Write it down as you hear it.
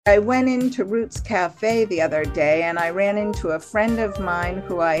I went into Roots Cafe the other day and I ran into a friend of mine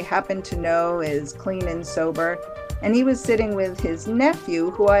who I happen to know is clean and sober. And he was sitting with his nephew,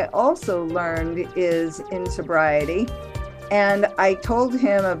 who I also learned is in sobriety. And I told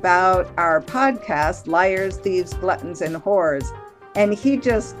him about our podcast, Liars, Thieves, Gluttons, and Whores. And he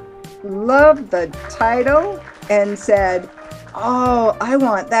just loved the title and said, "Oh, I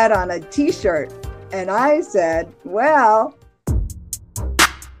want that on a t-shirt." And I said, well,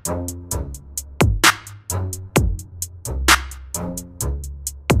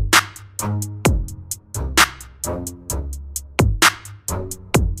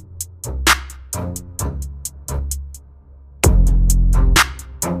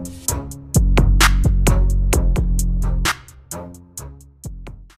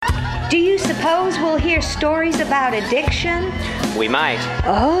 do you suppose we'll hear stories about addiction? We might.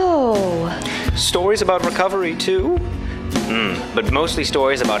 Oh. Stories about recovery, too? But mostly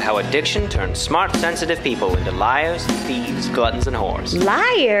stories about how addiction turns smart, sensitive people into liars, thieves, gluttons, and whores.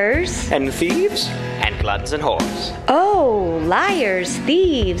 Liars? And thieves? And gluttons and whores. Oh, liars,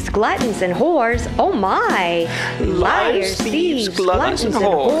 thieves, gluttons, and whores. Oh my. Liars, thieves, gluttons, and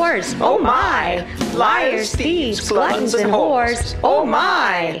whores. Oh my. Liars, thieves, gluttons, and whores. Oh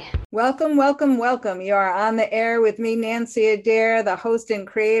my. welcome, welcome, welcome. You are on the air with me, Nancy Adair, the host and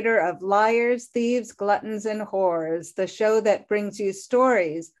creator of Liars, Thieves, Gluttons, and Whores, the show that brings you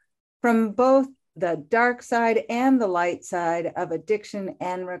stories from both the dark side and the light side of addiction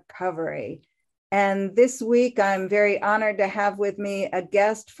and recovery. And this week, I'm very honored to have with me a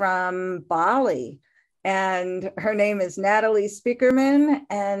guest from Bali. And her name is Natalie Speakerman,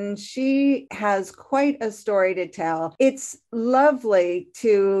 and she has quite a story to tell. It's lovely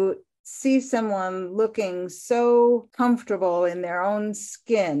to see someone looking so comfortable in their own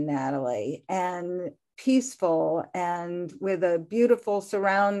skin, Natalie, and peaceful and with a beautiful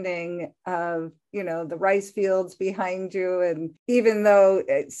surrounding of, the rice fields behind you. And even though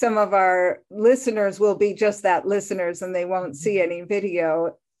some of our listeners will be just that, listeners, and they won't see any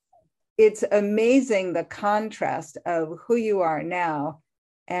video, it's amazing the contrast of who you are now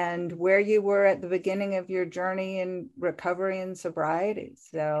and where you were at the beginning of your journey in recovery and sobriety.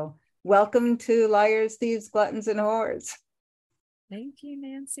 So welcome to Liars, Thieves, Gluttons, and Whores. Thank you,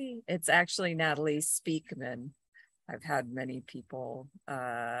 Nancy. It's actually Natalie Speakman. I've had many people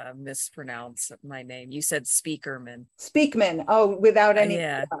mispronounce my name. You said Speakerman. Speakman. Oh, without any.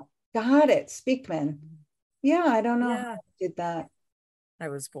 Yeah. Got it. Speakman. Yeah, I don't know how I did that. I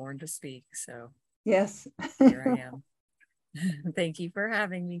was born to speak, so yes, here I am. Thank you for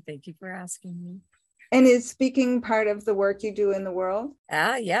having me. Thank you for asking me. And is speaking part of the work you do in the world?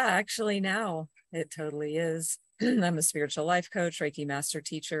 Yeah, actually now it totally is. I'm a spiritual life coach, Reiki master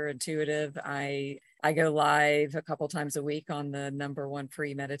teacher, intuitive. I go live a couple times a week on the #1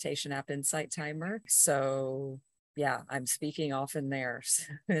 free meditation app, Insight Timer. So yeah, I'm speaking often there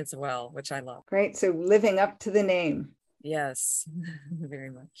as well, which I love. Great. So living up to the name. Yes,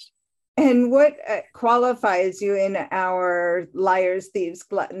 very much. And what qualifies you in our Liars, Thieves,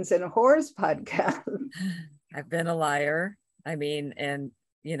 Gluttons, and Whores podcast? I've been a liar. I mean, and,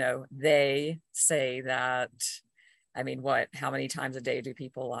 they say that, how many times a day do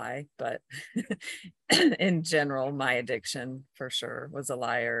people lie? But in general, my addiction for sure was a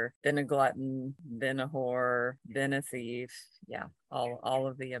liar, then a glutton, then a whore, then a thief. Yeah, all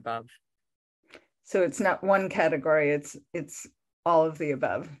of the above. So it's not one category, it's all of the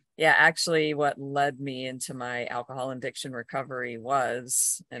above. Yeah, actually what led me into my alcohol addiction recovery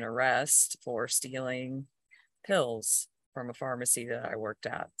was an arrest for stealing pills from a pharmacy that I worked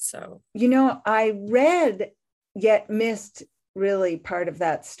at. So, I read yet missed really part of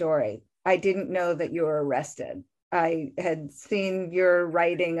that story. I didn't know that you were arrested. I had seen your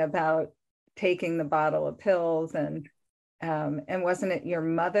writing about taking the bottle of pills and wasn't it your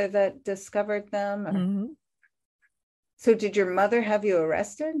mother that discovered them? Mm-hmm. So did your mother have you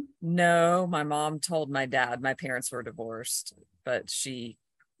arrested? No, my mom told my dad. My parents were divorced, but she,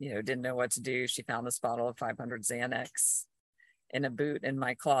 didn't know what to do. She found this bottle of 500 Xanax in a boot in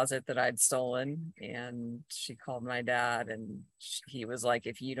my closet that I'd stolen. And she called my dad and he was like,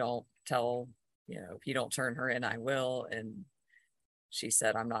 if you don't turn her in, I will. And she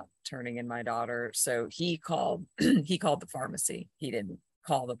said, I'm not turning in my daughter. So he called the pharmacy. He didn't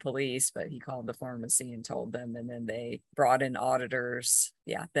call the police, but he called the pharmacy and told them. And then they brought in auditors,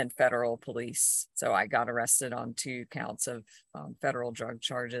 then federal police. So I got arrested on 2 counts of federal drug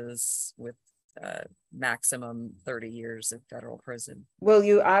charges with maximum 30 years of federal prison. Well,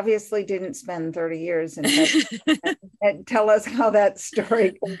 you obviously didn't spend 30 years in federal. And tell us how that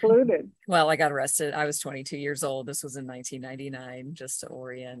story concluded. Well, I got arrested. I was 22 years old. This was in 1999, just to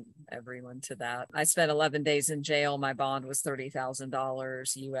orient everyone to that. I spent 11 days in jail. My bond was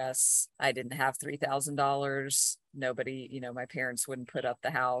 $30,000 US. I didn't have $3,000. Nobody, my parents wouldn't put up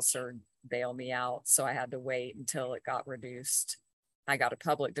the house or bail me out. So I had to wait until it got reduced. I got a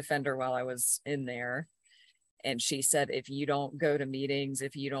public defender while I was in there. And she said, if you don't go to meetings,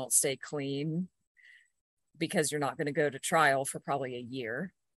 if you don't stay clean, because you're not going to go to trial for probably a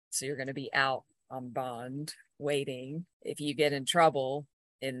year. So you're going to be out on bond waiting. If you get in trouble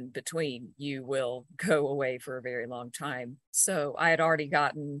in between, you will go away for a very long time. So I had already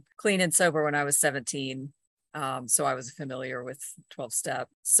gotten clean and sober when I was 17. So I was familiar with 12-step.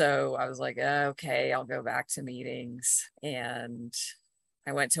 So I was like, okay, I'll go back to meetings. And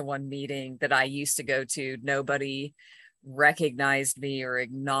I went to one meeting that I used to go to. Nobody recognized me or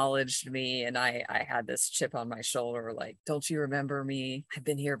acknowledged me. And I had this chip on my shoulder, like, don't you remember me? I've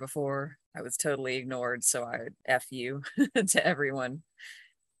been here before. I was totally ignored. So I would F you to everyone.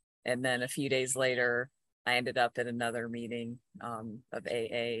 And then a few days later, I ended up at another meeting of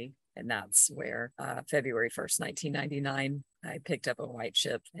AA. And that's where February 1st, 1999, I picked up a white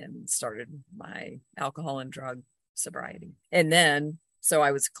chip and started my alcohol and drug sobriety. And then, so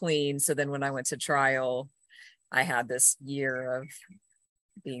I was clean. So then when I went to trial, I had this year of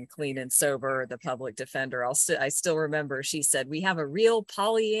being clean and sober. The public defender, I still remember, she said, we have a real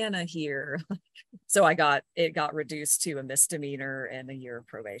Pollyanna here. So it got reduced to a misdemeanor and a year of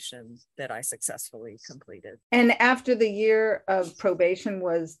probation that I successfully completed. And after the year of probation,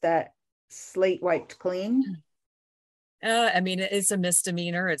 was that slate wiped clean? It's a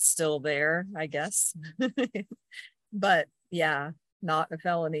misdemeanor. It's still there, I guess. But yeah, not a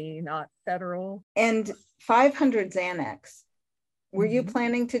felony, not federal. And 500 Xanax. Were you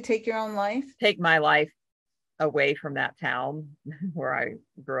planning to take your own life? Take my life away from that town where I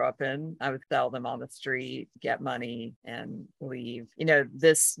grew up in. I would sell them on the street, get money, and leave.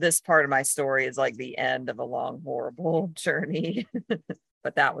 This part of my story is like the end of a long, horrible journey.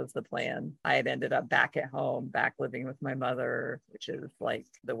 But that was the plan. I had ended up back at home, back living with my mother, which is like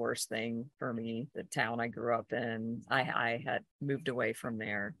the worst thing for me. The town I grew up in, I had moved away from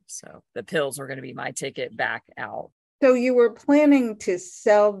there. So the pills were going to be my ticket back out. So you were planning to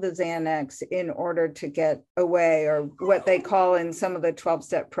sell the Xanax in order to get away, or what they call in some of the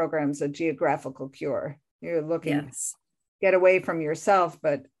 12-step programs, a geographical cure. You're looking to get away from yourself,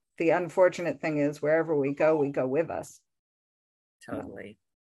 but the unfortunate thing is wherever we go with us. Totally.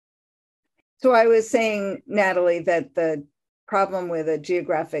 So I was saying, Natalie, that the problem with a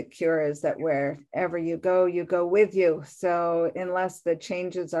geographic cure is that wherever you go with you. So unless the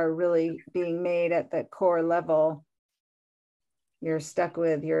changes are really being made at the core level, you're stuck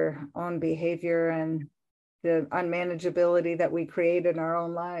with your own behavior and the unmanageability that we create in our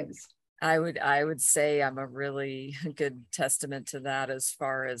own lives. I would say I'm a really good testament to that, as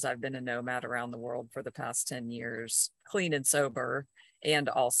far as I've been a nomad around the world for the past 10 years, clean and sober, and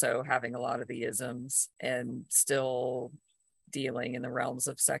also having a lot of the isms and still dealing in the realms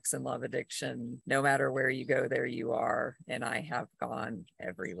of sex and love addiction. No matter where you go, there you are. And I have gone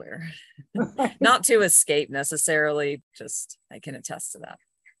everywhere. Not to escape necessarily, just I can attest to that.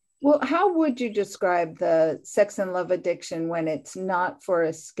 Well, how would you describe the sex and love addiction when it's not for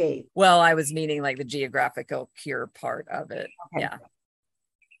escape? Well, I was meaning like the geographical cure part of it. Okay. Yeah.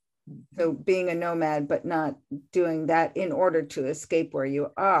 So being a nomad, but not doing that in order to escape where you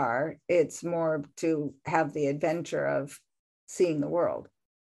are, it's more to have the adventure of seeing the world.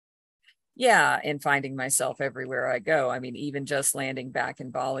 Yeah, and finding myself everywhere I go. I mean, even just landing back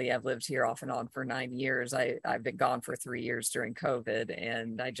in Bali, I've lived here off and on for 9 years. I've been gone for 3 years during COVID,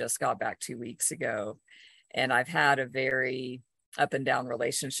 and I just got back 2 weeks ago. And I've had a very up and down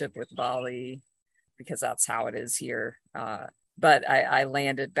relationship with Bali because that's how it is here. But I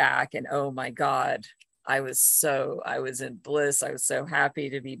landed back, and oh my God, I was in bliss. I was so happy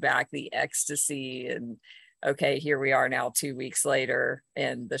to be back, the ecstasy, and okay, here we are now 2 weeks later,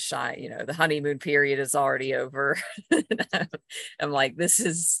 and the honeymoon period is already over. I'm like, this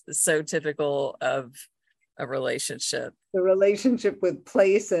is so typical of a relationship. The relationship with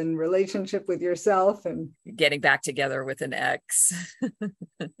place and relationship with yourself, and getting back together with an ex.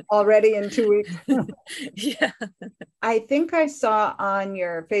 Already in 2 weeks. Yeah. I think I saw on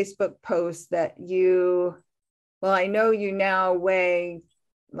your Facebook post that I know you now weigh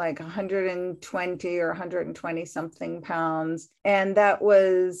like 120 or 120 something pounds. And that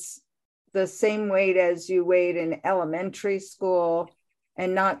was the same weight as you weighed in elementary school.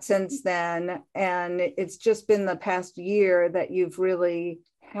 and not since then. And it's just been the past year that you've really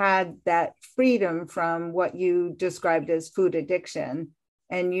had that freedom from what you described as food addiction.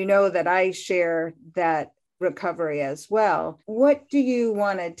 And you know that I share that recovery as well. What do you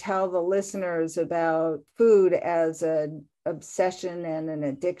want to tell the listeners about food as an obsession and an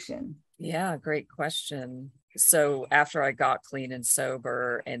addiction? Yeah, great question. So after I got clean and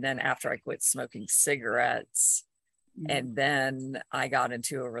sober, and then after I quit smoking cigarettes, and then I got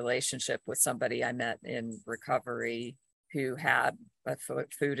into a relationship with somebody I met in recovery who had a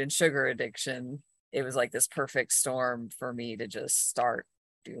food and sugar addiction. It was like this perfect storm for me to just start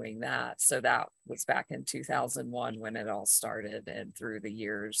doing that. So that was back in 2001 when it all started. And through the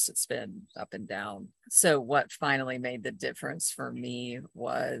years, it's been up and down. So what finally made the difference for me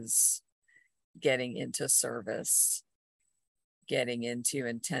was getting into service, getting into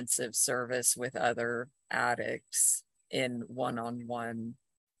intensive service with other addicts in one-on-one,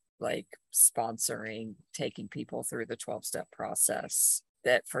 like sponsoring, taking people through the 12-step process.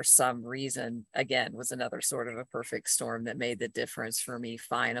 That for some reason, again, was another sort of a perfect storm that made the difference for me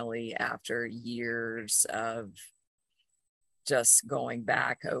finally, after years of just going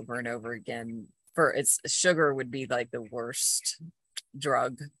back over and over again. Sugar would be like the worst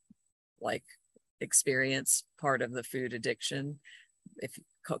drug like experience, part of the food addiction, if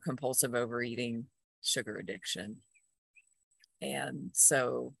compulsive overeating, sugar addiction. And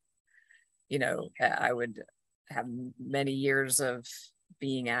so, I would have many years of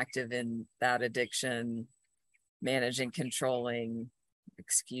being active in that addiction, managing, controlling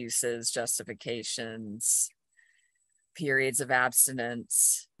excuses, justifications, periods of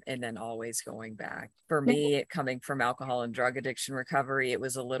abstinence, and then always going back. For me, coming from alcohol and drug addiction recovery, it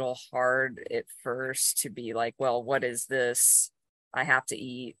was a little hard at first to be like, well, what is this? I have to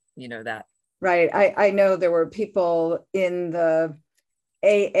eat, that. Right. I know there were people in the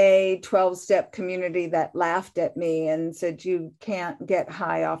AA 12-step community that laughed at me and said, you can't get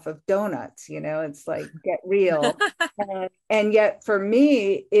high off of donuts. It's like, get real. And yet for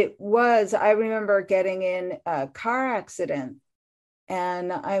me, I remember getting in a car accident,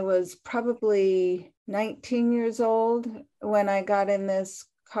 and I was probably 19 years old when I got in this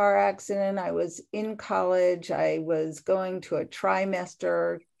car accident. I was in college. I was going to a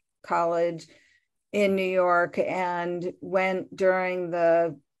trimester college in New York, and went during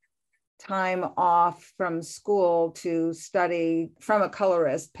the time off from school to study from a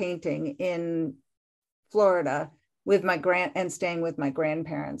colorist painting in Florida and staying with my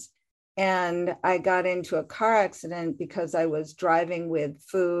grandparents. And I got into a car accident because I was driving with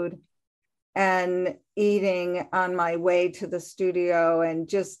food and eating on my way to the studio, and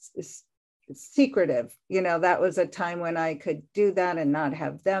just secretive. That was a time when I could do that and not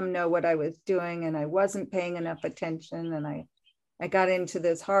have them know what I was doing, and I wasn't paying enough attention. And I got into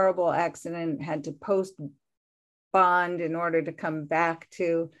this horrible accident, had to post bond in order to come back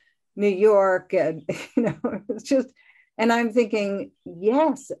to New York. And it was just, and I'm thinking,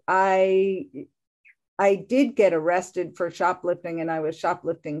 yes, I did get arrested for shoplifting, and I was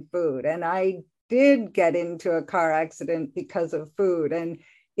shoplifting food, and I did get into a car accident because of food. And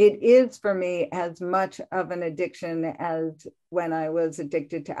it is, for me, as much of an addiction as when I was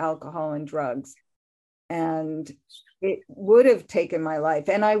addicted to alcohol and drugs. And it would have taken my life.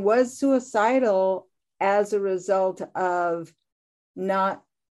 And I was suicidal as a result of not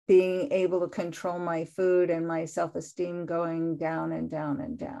being able to control my food, and my self-esteem going down and down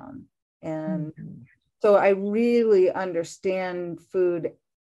and down. And so I really understand food,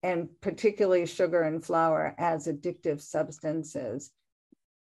 and particularly sugar and flour, as addictive substances.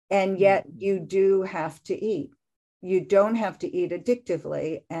 And yet you do have to eat. You don't have to eat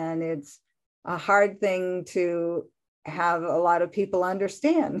addictively. And it's a hard thing to have a lot of people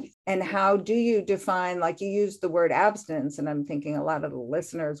understand. And how do you define, like you used the word abstinence, and I'm thinking a lot of the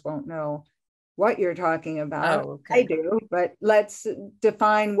listeners won't know what you're talking about. Oh, okay. I do, but let's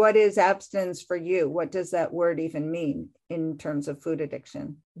define, what is abstinence for you? What does that word even mean in terms of food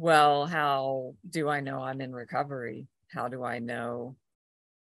addiction? Well, how do I know I'm in recovery? How do I know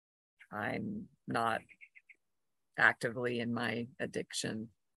I'm not actively in my addiction?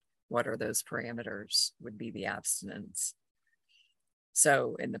 What are those parameters? Would be the abstinence.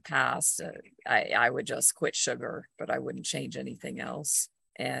 So in the past, I would just quit sugar, but I wouldn't change anything else.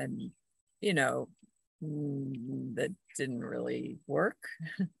 And, that didn't really work.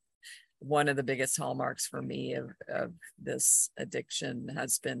 One of the biggest hallmarks for me of this addiction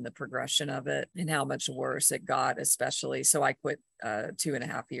has been the progression of it and how much worse it got, especially. So I quit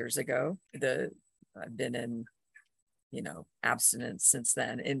 2.5 years ago. I've been in, abstinence since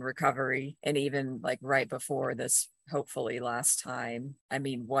then, in recovery. And even like right before this hopefully last time. I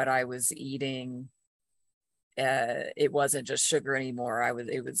mean, what I was eating, it wasn't just sugar anymore.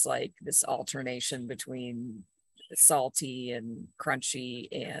 It was like this alternation between salty and crunchy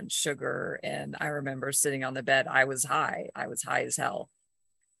and sugar. And I remember sitting on the bed, I was high as hell,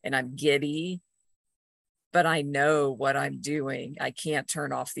 and I'm giddy, but I know what I'm doing. I can't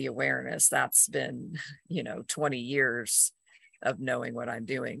turn off the awareness. That's been, 20 years of knowing what I'm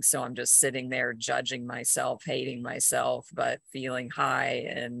doing. So I'm just sitting there judging myself, hating myself, but feeling high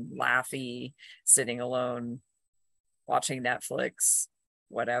and laughy, sitting alone, watching Netflix,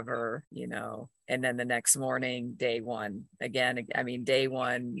 whatever, And then the next morning, day one, again, I mean, day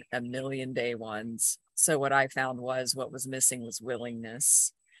one, a million day ones. So what I found was what was missing was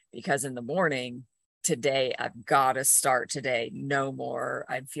willingness, because in the morning, today, I've got to start today. No more.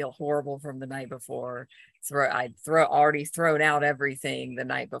 I'd feel horrible from the night before. I'd already thrown out everything the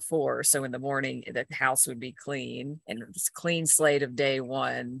night before. So in the morning, the house would be clean, and it's a clean slate of day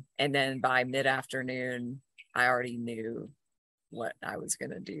one. And then by mid-afternoon, I already knew what I was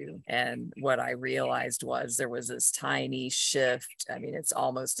going to do. And what I realized was there was this tiny shift. I mean, it's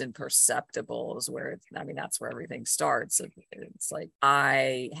almost imperceptible, is where that's where everything starts. It's like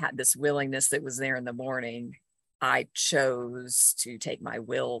I had this willingness that was there in the morning. I chose to take my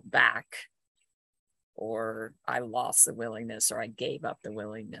will back, or I lost the willingness, or I gave up the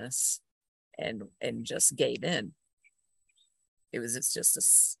willingness and just gave in. It's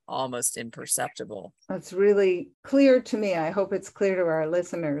just almost imperceptible. That's really clear to me. I hope it's clear to our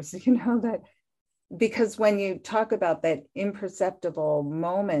listeners, that because when you talk about that imperceptible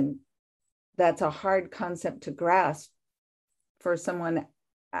moment, that's a hard concept to grasp for someone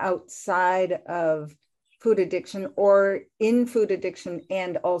outside of food addiction, or in food addiction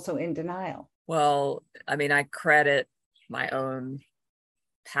and also in denial. Well, I credit my own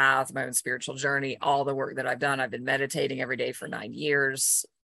path, my own spiritual journey, all the work that I've done. I've been meditating every day for 9 years,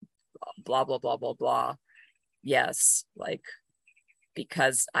 blah, blah, blah, blah, blah. Yes,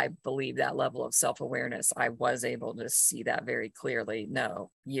 because I believe that level of self-awareness, I was able to see that very clearly,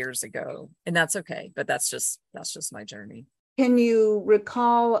 years ago. And that's okay. But that's just my journey. Can you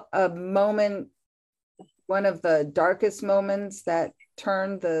recall a moment, one of the darkest moments that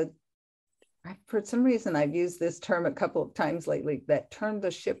turned for some reason, I've used this term a couple of times lately, that turned the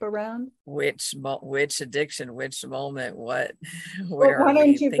ship around? Which addiction, which moment, what? Why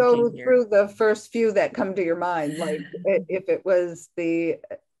don't you go through the first few that come to your mind? Like if it was the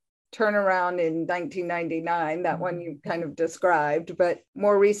turnaround in 1999, that one you kind of described, but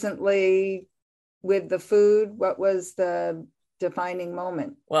more recently with the food, what was the defining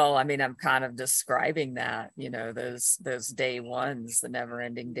moment? Well, I'm kind of describing that, those day ones, the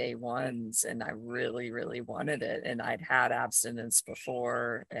never-ending day ones, and I really, really wanted it. And I'd had abstinence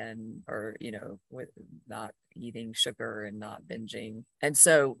before, with not eating sugar and not binging. And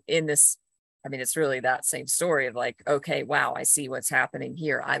so in this, it's really that same story of like, okay, wow, I see what's happening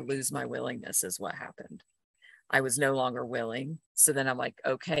here. I lose my willingness is what happened. I was no longer willing. So then I'm like,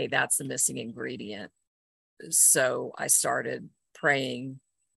 okay, that's the missing ingredient. So I started praying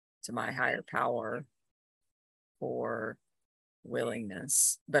to my higher power for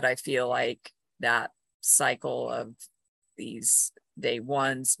willingness. But I feel like that cycle of these day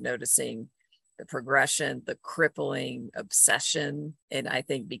ones, noticing the progression, the crippling obsession. And I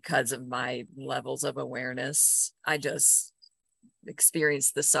think because of my levels of awareness, I just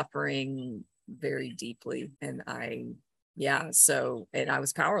experienced the suffering very deeply. And I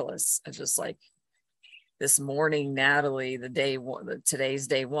was powerless. I was just like, this morning, Natalie, today's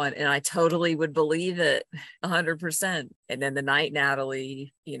day one. And I totally would believe it 100%. And then the night,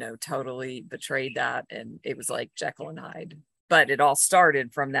 Natalie, totally betrayed that. And it was like Jekyll and Hyde. But it all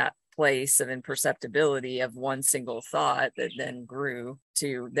started from that place of imperceptibility of one single thought that then grew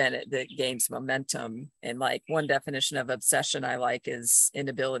to that gains momentum. And like one definition of obsession I like is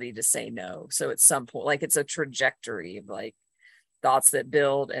inability to say no. So at some point, like it's a trajectory of like thoughts that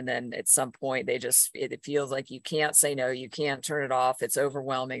build, and then at some point it feels like you can't say no, you can't turn it off, it's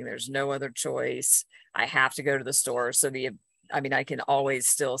overwhelming, there's no other choice, I have to go to the store. So I can always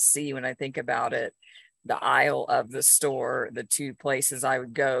still see, when I think about it, the aisle of the store, the two places I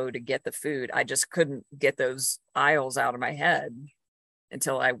would go to get the food. I just couldn't get those aisles out of my head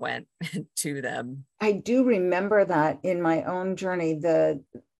until I went to them. I do remember that in my own journey,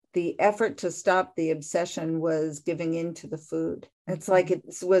 the effort to stop the obsession was giving in to the food. It's like it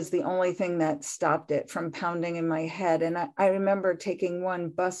was the only thing that stopped it from pounding in my head. And I remember taking one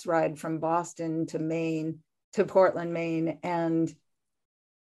bus ride from Boston to Portland, Maine. And,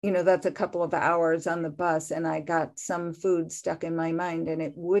 that's a couple of hours on the bus. And I got some food stuck in my mind, and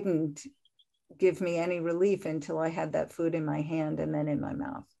it wouldn't give me any relief until I had that food in my hand and then in my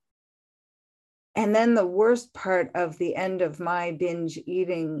mouth. And then the worst part of the end of my binge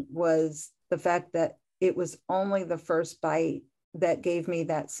eating was the fact that it was only the first bite that gave me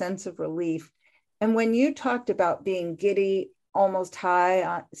that sense of relief. And when you talked about being giddy, almost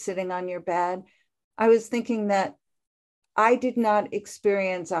high, sitting on your bed, I was thinking that I did not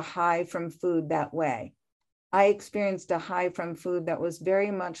experience a high from food that way. I experienced a high from food that was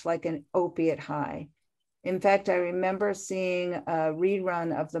very much like an opiate high. In fact, I remember seeing a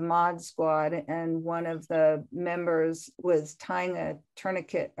rerun of the Mod Squad, and one of the members was tying a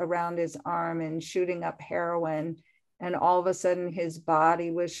tourniquet around his arm and shooting up heroin. And all of a sudden, his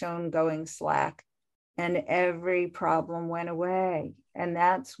body was shown going slack, and every problem went away. And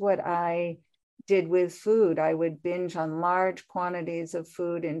that's what I did with food. I would binge on large quantities of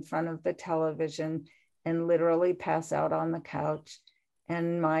food in front of the television and literally pass out on the couch,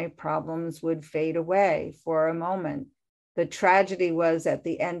 and my problems would fade away for a moment. The tragedy was at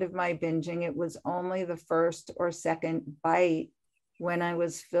the end of my binging, it was only the first or second bite when I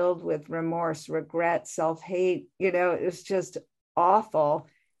was filled with remorse, regret, self-hate. It was just awful.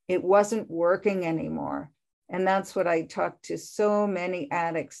 It wasn't working anymore. And that's what I talk to so many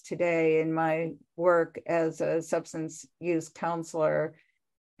addicts today in my work as a substance use counselor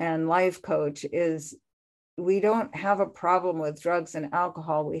and life coach is we don't have a problem with drugs and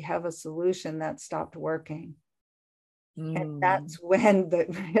alcohol. We have a solution that stopped working. And that's when the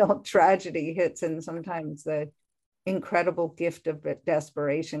real tragedy hits. And sometimes the incredible gift of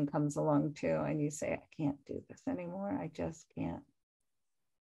desperation comes along too. And you say, I can't do this anymore. I just can't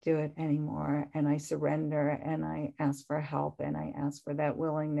do it anymore. And I surrender and I ask for help and I ask for that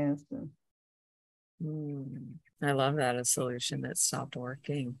willingness. I love that, a solution that stopped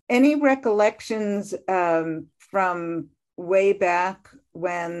working. Any recollections from way back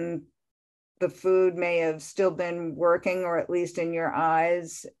when the food may have still been working, or at least in your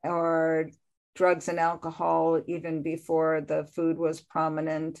eyes, or drugs and alcohol even before the food was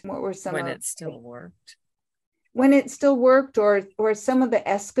prominent? What were some when it still worked? When it still worked, or some of the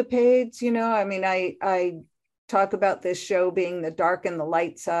escapades, I mean, I talk about this show being the dark and the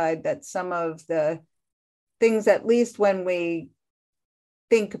light side, that some of the things, at least when we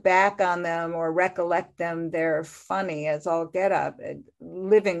think back on them or recollect them, they're funny as all get up.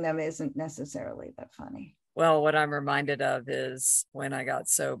 Living them isn't necessarily that funny. Well, what I'm reminded of is when I got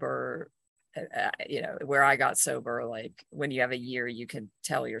sober, where I got sober, like when you have a year, you can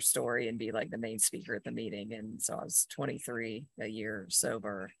tell your story and be like the main speaker at the meeting. And so I was 23, a year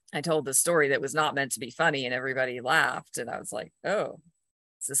sober. I told the story that was not meant to be funny and everybody laughed. And I was like, oh,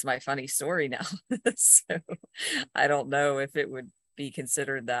 is this my funny story now? So I don't know if it would be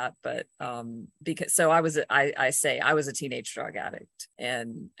considered that, but because I was a teenage drug addict,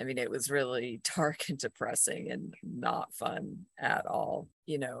 and I mean, it was really dark and depressing and not fun at all.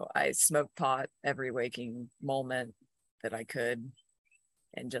 I smoked pot every waking moment that I could,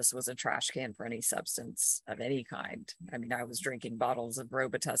 and just was a trash can for any substance of any kind. I mean, I was drinking bottles of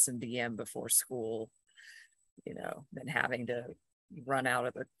Robitussin DM before school, then having to run out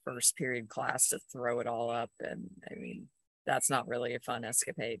of the first period class to throw it all up. And I mean, that's not really a fun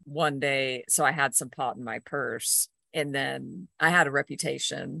escapade. One day, so I had some pot in my purse, and then I had a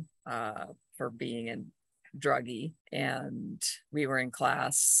reputation for being a druggie, and we were in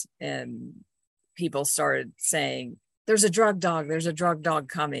class and people started saying, there's a drug dog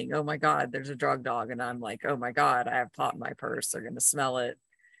coming. Oh my God, there's a drug dog. And I'm like, oh my God, I have pot in my purse. They're going to smell it.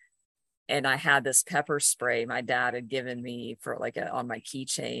 And I had this pepper spray my dad had given me for on my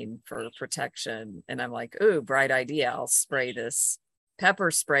keychain for protection. And I'm like, ooh, bright idea. I'll spray this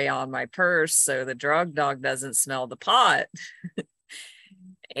pepper spray on my purse so the drug dog doesn't smell the pot.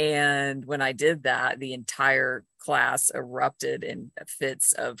 And when I did that, the entire class erupted in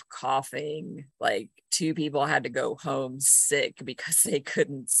fits of coughing. Like 2 people had to go home sick because they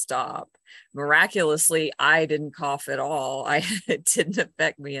couldn't stop. Miraculously, I didn't cough at all. It didn't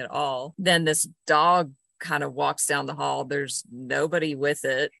affect me at all. Then this dog kind of walks down the hall. There's nobody with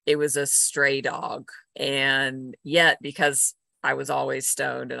it. It was a stray dog. And yet, because I was always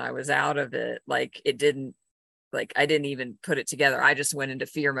stoned and I was out of it, I didn't even put it together. I just went into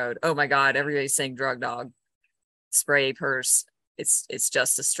fear mode. Oh my God, everybody's saying drug dog, spray purse. It's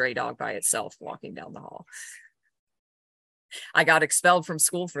just a stray dog by itself walking down the hall. I got expelled from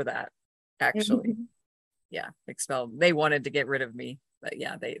school for that, actually. Yeah, expelled. They wanted to get rid of me, but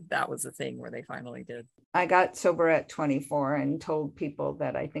yeah, that was the thing where they finally did. I got sober at 24 and told people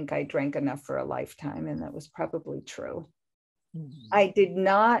that I think I drank enough for a lifetime, and that was probably true. I did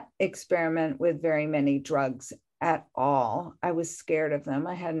not experiment with very many drugs at all. I was scared of them.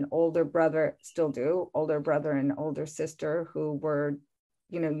 I had an older brother, still do, older brother and older sister who were,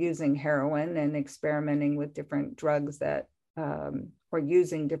 using heroin and experimenting with different drugs that, or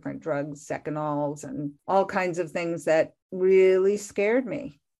using different drugs, secanols and all kinds of things that really scared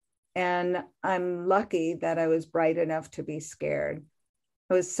me. And I'm lucky that I was bright enough to be scared.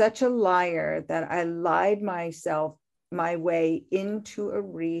 I was such a liar that I lied myself my way into a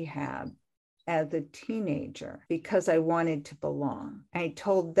rehab as a teenager because I wanted to belong. I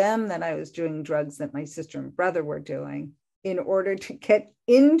told them that I was doing drugs that my sister and brother were doing in order to get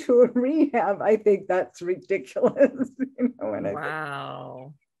into a rehab. I think that's ridiculous.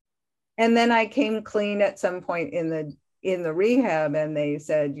 Wow. And then I came clean at some point in the rehab, and they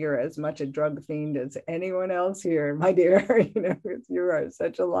said, "You're as much a drug fiend as anyone else here, my dear. You are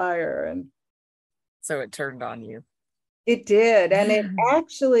such a liar." And so it turned on you. It did. And it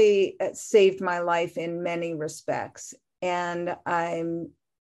actually saved my life in many respects. And I'm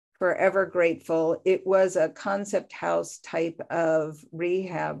forever grateful. It was a concept house type of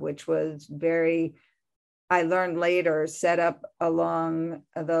rehab, which was very, I learned later, set up along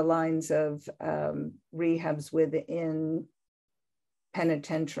the lines of rehabs within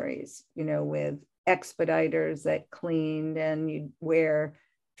penitentiaries, with expediters that cleaned, and you'd wear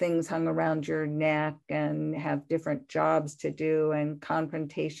things hung around your neck and have different jobs to do, and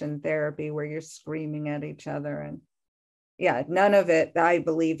confrontation therapy where you're screaming at each other. And yeah, none of it I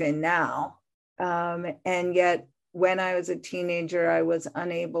believe in now. And yet when I was a teenager, I was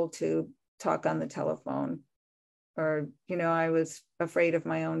unable to talk on the telephone, or, I was afraid of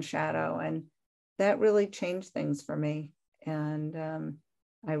my own shadow. And that really changed things for me. And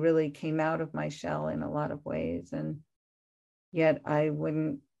I really came out of my shell in a lot of ways. And yet I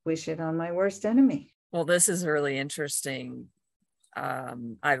wouldn't wish it on my worst enemy. Well, this is really interesting.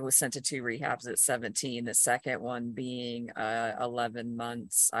 I was sent to 2 rehabs at 17, the second one being 11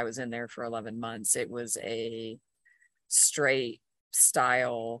 months. I was in there for 11 months. It was a straight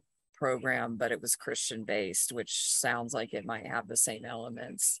style program, but it was Christian based, which sounds like it might have the same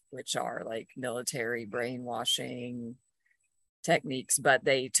elements, which are like military brainwashing techniques, but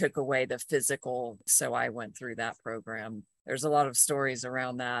they took away the physical. So I went through that program. There's a lot of stories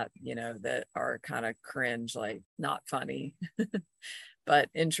around that, that are kind of cringe, like not funny, but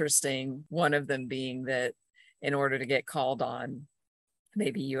interesting. One of them being that in order to get called on,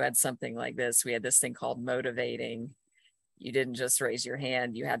 maybe you had something like this. We had this thing called motivating. You didn't just raise your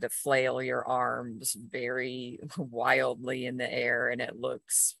hand, you had to flail your arms very wildly in the air, and it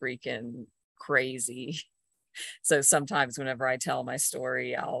looks freaking crazy. So sometimes whenever I tell my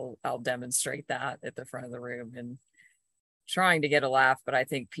story, I'll demonstrate that at the front of the room and trying to get a laugh, but I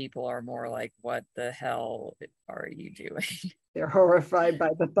think people are more like, what the hell are you doing? They're horrified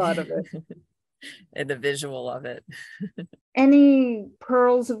by the thought of it. And the visual of it. Any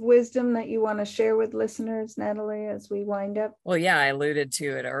pearls of wisdom that you want to share with listeners, Natalie, as we wind up? Well, yeah, I alluded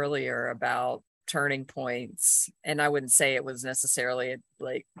to it earlier about turning points. And I wouldn't say it was necessarily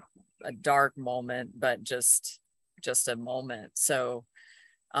like a dark moment, but just a moment. So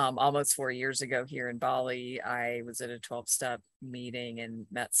almost 4 years ago here in Bali, I was at a 12-step meeting and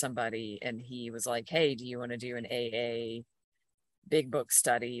met somebody, and he was like, "Hey, do you want to do an AA big book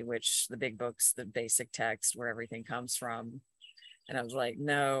study?" Which the big book's the basic text where everything comes from. And I was like,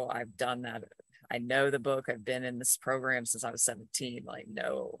 "No, I've done that. I know the book. I've been in this program since I was 17. Like,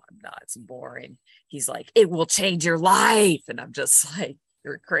 no, I'm not. It's boring." He's like, "It will change your life." And I'm just like,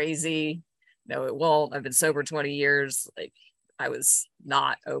 "You're crazy. No, it won't. I've been sober 20 years. Like, I was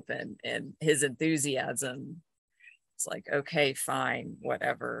not open." And his enthusiasm, it's like, okay, fine,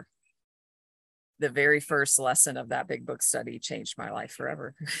 whatever. The very first lesson of that big book study changed my life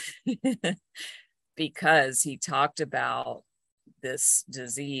forever because he talked about this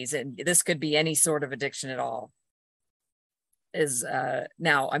disease, and this could be any sort of addiction at all. Is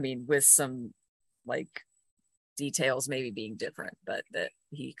now, I mean, with some like details maybe being different, but that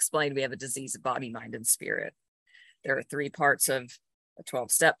he explained we have a disease of body, mind, and spirit. There are 3 parts of a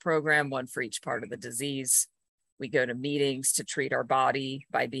 12-step program, one for each part of the disease. We go to meetings to treat our body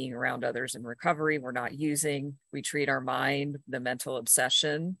by being around others in recovery. We're not using. We treat our mind, the mental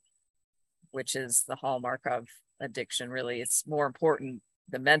obsession, which is the hallmark of addiction. Really, it's more important,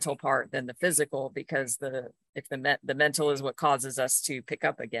 the mental part, than the physical, because the mental is what causes us to pick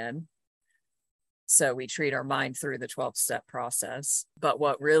up again. So we treat our mind through the 12-step process. But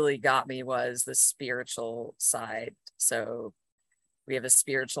what really got me was the spiritual side. So we have a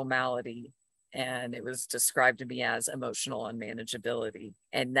spiritual malady, and it was described to me as emotional unmanageability.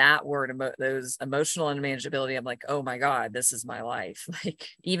 And that word, those emotional unmanageability, I'm like, oh my God, this is my life. Like,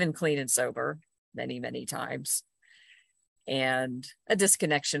 even clean and sober many, many times. and a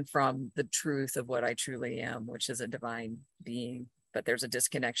disconnection from the truth of what I truly am, which is a divine being. But there's a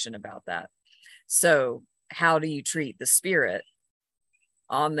disconnection about that. So how do you treat the spirit?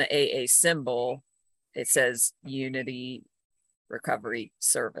 On the AA symbol, it says unity, recovery,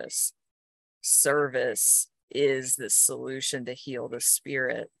 service. Service is the solution to heal the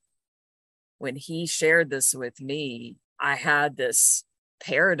spirit. When he shared this with me, I had this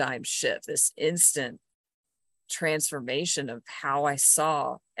paradigm shift, this instant transformation of how I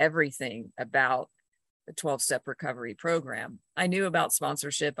saw everything about the 12-step recovery program. I knew about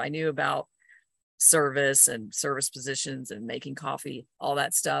sponsorship. I knew about service and service positions and making coffee, all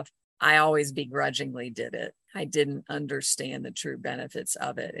that stuff. I always begrudgingly did it. I didn't understand the true benefits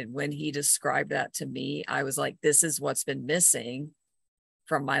of it. And when he described that to me, I was like, this is what's been missing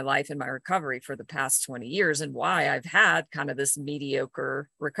from my life and my recovery for the past 20 years, and why I've had kind of this mediocre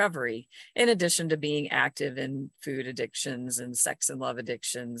recovery, in addition to being active in food addictions and sex and love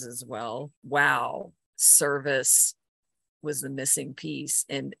addictions as well. Wow. Service was the missing piece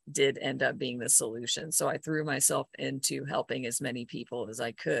and did end up being the solution. So I threw myself into helping as many people as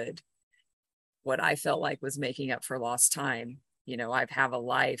I could. What I felt like was making up for lost time. You know, I have a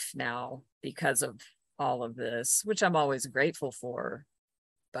life now because of all of this, which I'm always grateful for,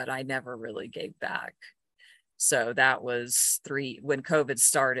 but I never really gave back. So that was when COVID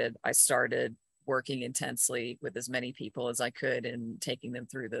started, I started working intensely with as many people as I could and taking them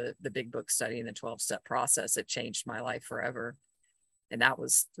through the big book study and the 12-step process. It changed my life forever. And that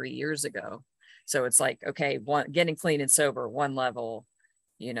was 3 years ago. So it's like, okay, getting clean and sober, one level,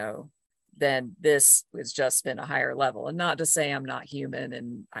 you know, then this has just been a higher level. And not to say I'm not human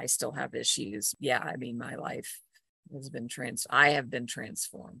and I still have issues. Yeah, I mean, my life has been I have been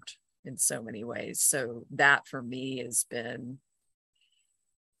transformed in so many ways. So that for me has been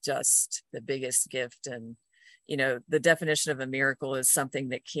just the biggest gift. And, you know, the definition of a miracle is something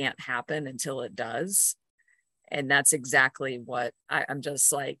that can't happen until it does. And that's exactly what I'm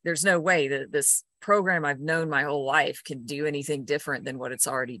just like, there's no way that this program I've known my whole life can do anything different than what it's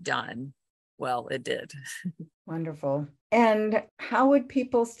already done. Well, it did. Wonderful. And how would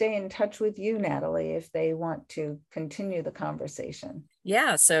people stay in touch with you, Natalie, if they want to continue the conversation?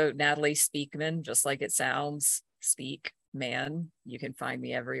 Yeah. So Natalie Speakman, just like it sounds, Speak Man. You can find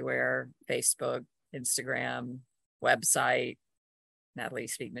me everywhere: Facebook, Instagram, website, Natalie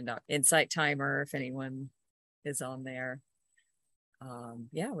Speakman. Insight Timer, if anyone is on there.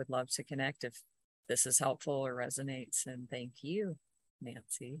 Yeah, would love to connect if this is helpful or resonates. And thank you,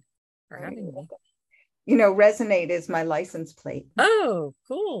 Nancy, for having me. You know, Resonate is my license plate. Oh,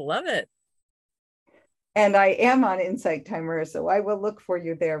 cool. Love it. And I am on Insight Timer, so I will look for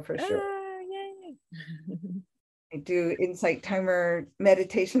you there for sure. Yay. I do Insight Timer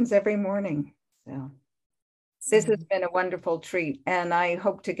meditations every morning. So this has been a wonderful treat. And I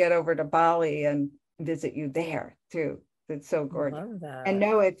hope to get over to Bali and visit you there too. It's so gorgeous. Love that. And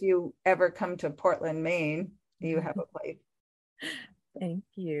know if you ever come to Portland, Maine, you have a place. Thank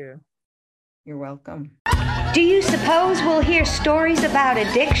you. You're welcome. Do you suppose we'll hear stories about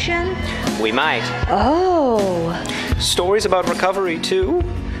addiction? We might. Oh. Stories about recovery, too?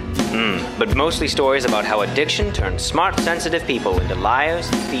 But mostly stories about how addiction turns smart, sensitive people into liars,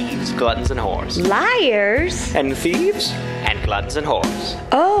 thieves, gluttons, and whores. Liars? And thieves? And gluttons and whores.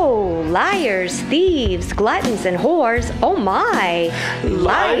 Oh, liars, thieves, gluttons, and whores. Oh my.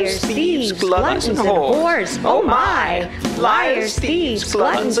 Liars, thieves, gluttons, and whores. Oh my. Liars, thieves,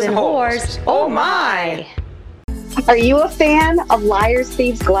 gluttons, and whores. Oh my. Are you a fan of Liars,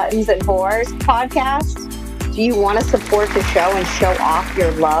 Thieves, Gluttons, and Whores podcast? Do you want to support the show and show off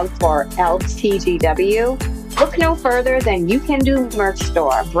your love for LTGW? Look no further than You Can Do merch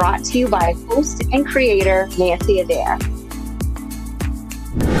store, brought to you by host and creator Nancy Adair.